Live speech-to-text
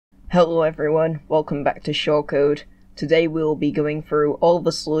Hello everyone, welcome back to ShawCode. Today we will be going through all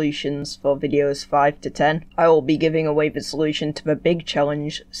the solutions for videos 5 to 10. I will be giving away the solution to the big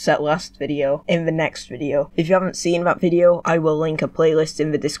challenge set last video in the next video. If you haven't seen that video, I will link a playlist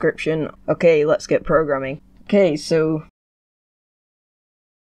in the description. Okay, let's get programming. Okay, so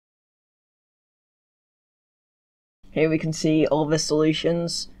here we can see all the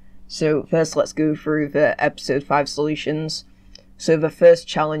solutions. So first let's go through the episode 5 solutions. So the first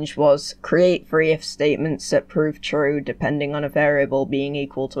challenge was create 3 if statements that prove true depending on a variable being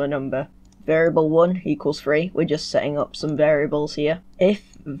equal to a number. Variable 1 equals 3, we're just setting up some variables here.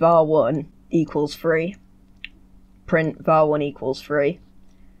 If var1 equals 3, print var1 equals 3.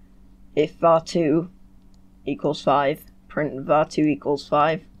 If var2 equals 5, print var2 equals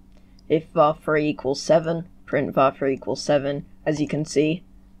 5. If var3 equals 7, print var3 equals 7. As you can see,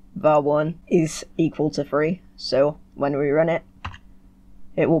 var1 is equal to 3, so when we run it,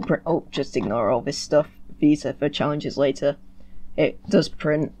 it will print, just ignore all this stuff, these are for challenges later. It does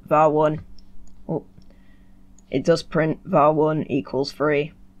print var1, it does print var1 equals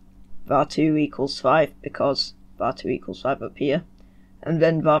 3, var2 equals 5, because var2 equals 5 up here, and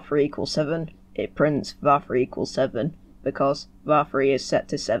then var3 equals 7, it prints var3 equals 7, because var3 is set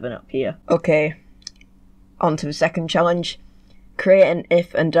to 7 up here. Okay, on to the second challenge. Create an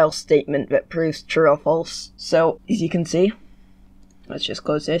if and else statement that proves true or false. So, as you can see, let's just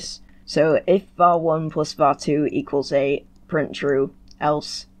close this. So if var1 plus var2 equals 8, print true,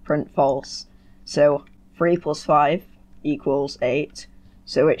 else print false. So 3 plus 5 equals 8,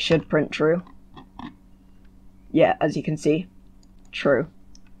 so it should print true. Yeah, as you can see, true.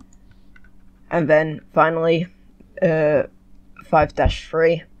 And then finally,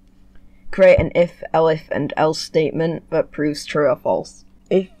 5-3, create an if, elif, and else statement that proves true or false.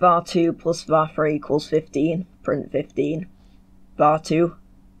 If var2 plus var3 equals 15, print 15. var2,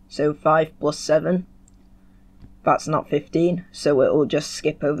 so 5 plus 7, that's not 15, so it will just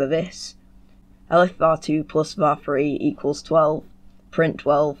skip over this. Elif var2 plus var3 equals 12, print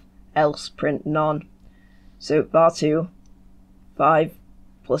 12, else print none. So var2, 5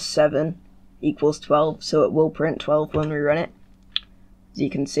 plus 7 equals 12, so it will print 12 when we run it. As you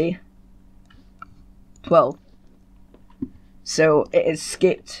can see, 12. So it has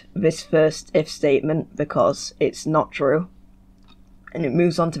skipped this first if statement because it's not true. And it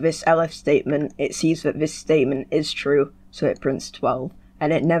moves on to this elif statement. It sees that this statement is true, so it prints 12.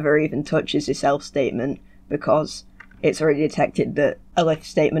 And it never even touches this else statement because it's already detected that elif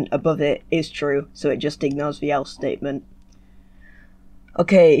statement above it is true, so it just ignores the else statement.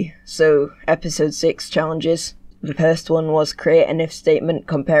 Okay, so episode 6 challenges. The first one was create an if statement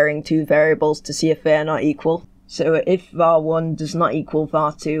comparing 2 variables to see if they are not equal. So if var1 does not equal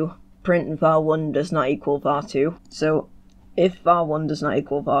var2, print var1 does not equal var2. So if var1 does not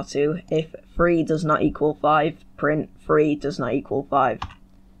equal var2, if 3 does not equal 5, print 3 does not equal 5.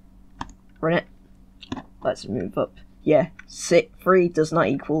 Run it. Let's move up. Yeah, 3 does not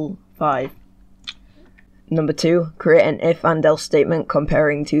equal 5. Number 2, create an if and else statement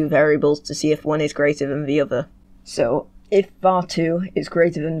comparing 2 variables to see if one is greater than the other. So if var2 is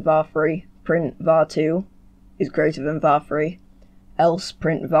greater than var3, print var2 is greater than var3, else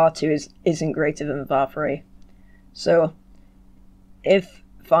print var2 isn't greater than var3. So if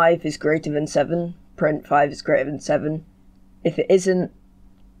 5 is greater than 7, print 5 is greater than 7. If it isn't,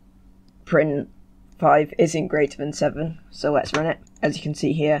 print 5 isn't greater than 7. So let's run it. As you can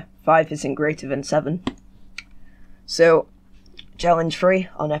see here, 5 isn't greater than 7. So challenge 3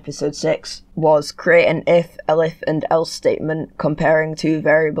 on episode 6 was create an if, elif, and else statement comparing 2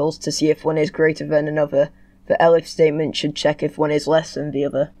 variables to see if one is greater than another. The elif statement should check if one is less than the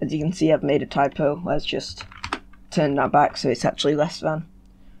other. As you can see, I've made a typo. Let's just turn that back so it's actually less than.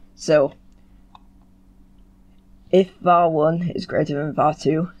 So if var1 is greater than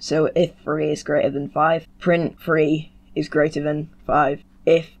var2, so if 3 is greater than 5, print 3 is greater than 5.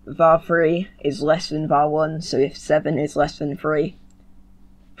 If var3 is less than var1, so if 7 is less than 3,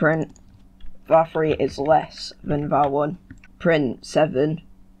 print var3 is less than var1. Print 7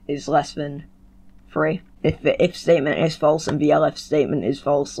 is less than 3. If the if statement is false and the elif statement is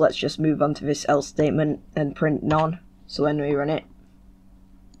false, let's just move on to this else statement and print none. So when we run it,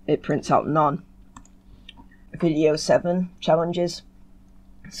 it prints out none. Video 7 challenges.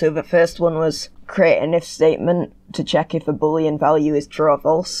 So the first one was create an if statement to check if a boolean value is true or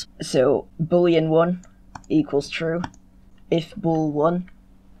false. So boolean 1 equals true. If bool1,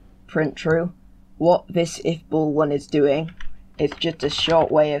 print true. What this if bool1 is doing is just a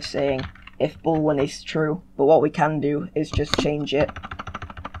short way of saying if bool1 is true, but what we can do is just change it,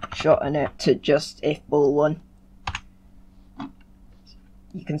 shorten it to just if bool1.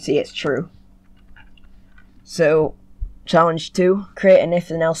 you can see it's true. So, challenge 2, create an if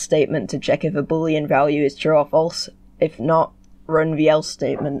and else statement to check if a boolean value is true or false. If not, run the else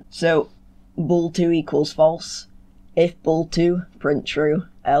statement. So, bool2 equals false. If bool2, print true,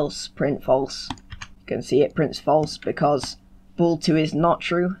 else print false. You can see it prints false because bool2 is not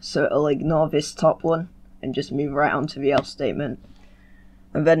true, so it'll ignore this top one and just move right on to the else statement.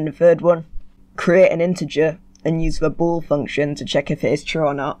 And then the third one, create an integer and use the bool function to check if it is true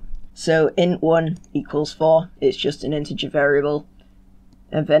or not. So int1 equals 4, it's just an integer variable.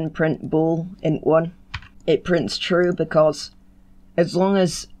 And then print bool int1. It prints true because as long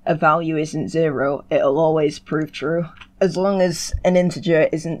as a value isn't 0, it'll always prove true. As long as an integer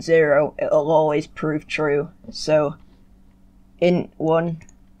isn't 0, it'll always prove true. So int1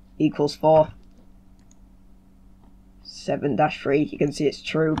 equals 4. 7-3, you can see it's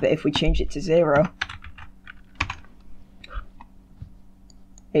true, but if we change it to 0,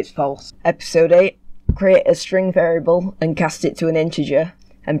 it's false. Episode 8, create a string variable and cast it to an integer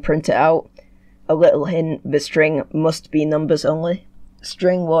and print it out. A little hint, the string must be numbers only.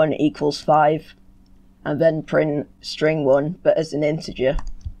 String 1 equals 5, and then print string 1, but as an integer.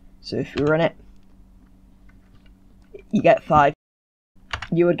 So if you run it, you get 5.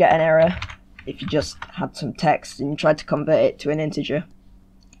 You would get an error if you just had some text and you tried to convert it to an integer.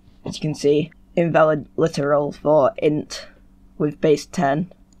 As you can see, invalid literal for int with base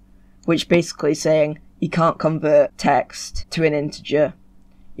 10, which basically saying you can't convert text to an integer.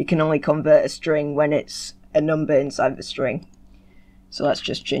 You can only convert a string when it's a number inside the string. So let's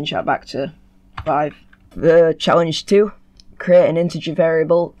just change that back to 5. The challenge 2, create an integer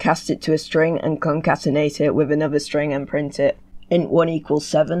variable, cast it to a string and concatenate it with another string and print it. Int1 equals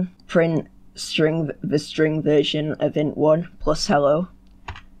 7, print the string version of int1 plus hello.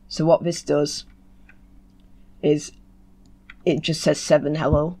 So what this does is it just says 7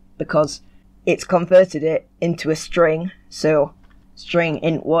 hello because it's converted it into a string, so string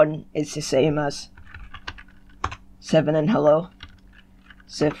int1 is the same as 7 and hello.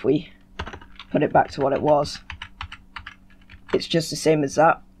 So if we put it back to what it was, it's just the same as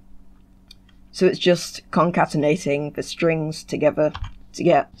that. So it's just concatenating the strings together to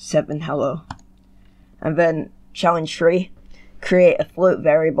get 7 hello. And then challenge 3, create a float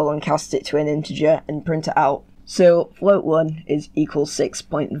variable and cast it to an integer and print it out. So float1 is equals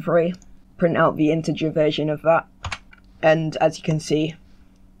 6.3. Print out the integer version of that. And as you can see,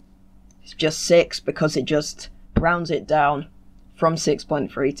 it's just 6 because it just rounds it down from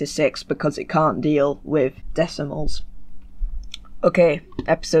 6.3 to 6 because it can't deal with decimals. Okay,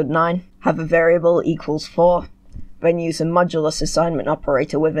 episode 9. Have a variable equals 4. Then use a modulus assignment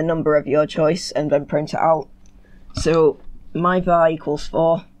operator with a number of your choice and then print it out. So myvar equals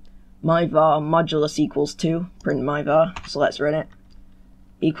 4. Myvar modulus equals 2. Print myvar, so let's run it.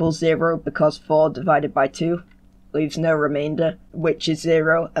 Equals 0 because 4 divided by 2 leaves no remainder, which is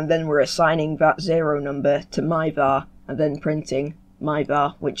 0, and then we're assigning that 0 number to myvar and then printing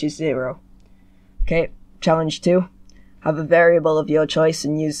myvar, which is 0. Okay, challenge 2. Have a variable of your choice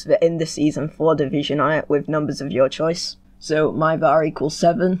and use the indices and for division on it with numbers of your choice. So myvar equals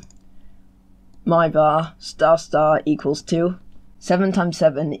 7. Myvar ** equals 2. 7 times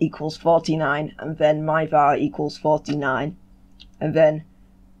 7 equals 49, and then myvar equals 49. And then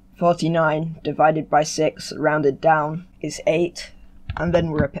 49 divided by 6 rounded down is 8. And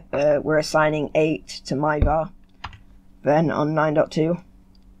then we're assigning 8 to myvar. Then on 9.2,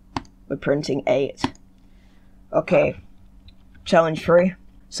 we're printing 8. Okay, challenge 3.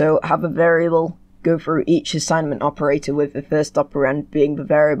 So have a variable, go through each assignment operator with the first operand being the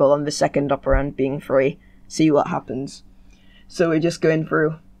variable and the second operand being 3. See what happens. So we're just going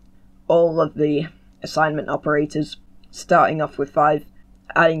through all of the assignment operators, starting off with 5,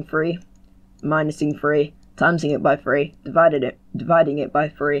 adding 3, minusing 3, timesing it by 3, dividing it by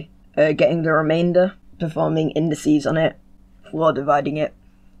 3, getting the remainder, performing indices on it, floor dividing it,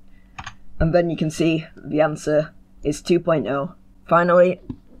 and then you can see the answer is 2.0. Finally,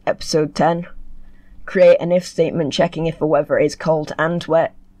 episode 10. Create an if statement checking if the weather is cold and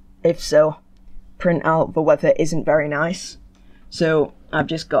wet. If so, print out the weather isn't very nice. So I've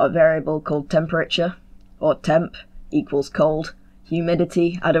just got a variable called temperature, or temp equals cold.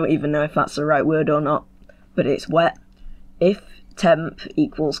 Humidity, I don't even know if that's the right word or not, but it's wet. If temp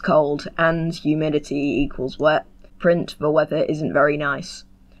equals cold and humidity equals wet, print the weather isn't very nice.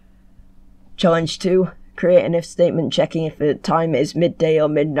 Challenge 2. Create an if statement checking if the time is midday or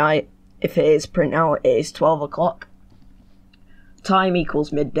midnight. If it is, print out it is 12 o'clock. Time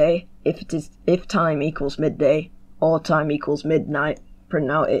equals midday. If time equals midday or time equals midnight,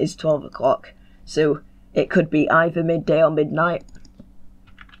 print out it is 12 o'clock. So it could be either midday or midnight.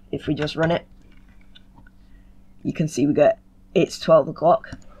 if we just run it, you can see we get it's 12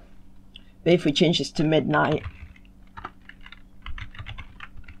 o'clock. But if we change this to midnight,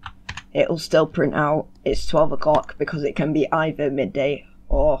 it'll still print out it's 12 o'clock because it can be either midday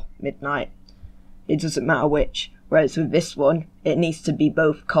or midnight. It doesn't matter which. Whereas with this one, it needs to be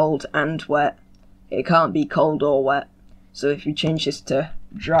both cold and wet. It can't be cold or wet. So if we change this to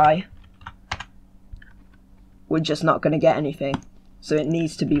dry, we're just not going to get anything. So it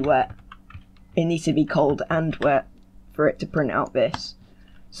needs to be wet. It needs to be cold and wet for it to print out this.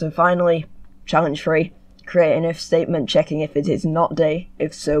 So finally, challenge 3, create an if statement checking if it is not day.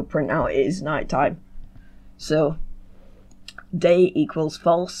 If so, print out it is nighttime. So day equals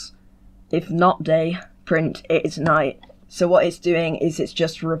false. If not day, print it is night. So what it's doing is it's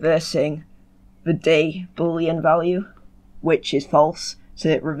just reversing the day boolean value, which is false. So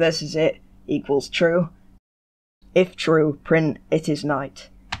it reverses it, equals true. If true, print it is night.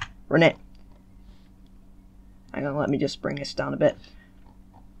 Run it. Hang on, let me just bring this down a bit.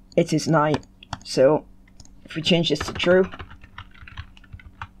 It is night. So if we change this to true,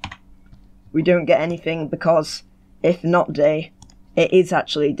 we don't get anything because if not day, it is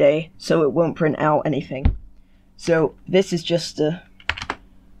actually day, so it won't print out anything. So this is just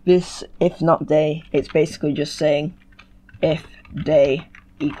this if not day, it's basically just saying if day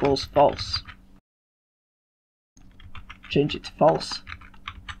equals false. Change it to false.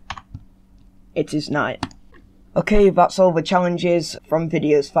 It is night. Okay, that's all the challenges from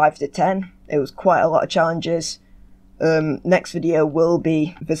videos 5 to 10. It was quite a lot of challenges. Next video will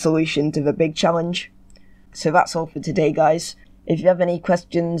be the solution to the big challenge. So that's all for today, guys. If you have any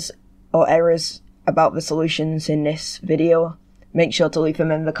questions or errors about the solutions in this video, make sure to leave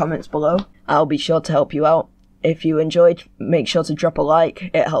them in the comments below. I'll be sure to help you out. If you enjoyed, make sure to drop a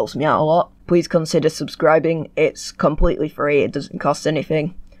like, it helps me out a lot. Please consider subscribing, it's completely free, it doesn't cost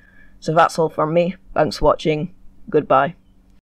anything. So that's all from me, thanks for watching, goodbye.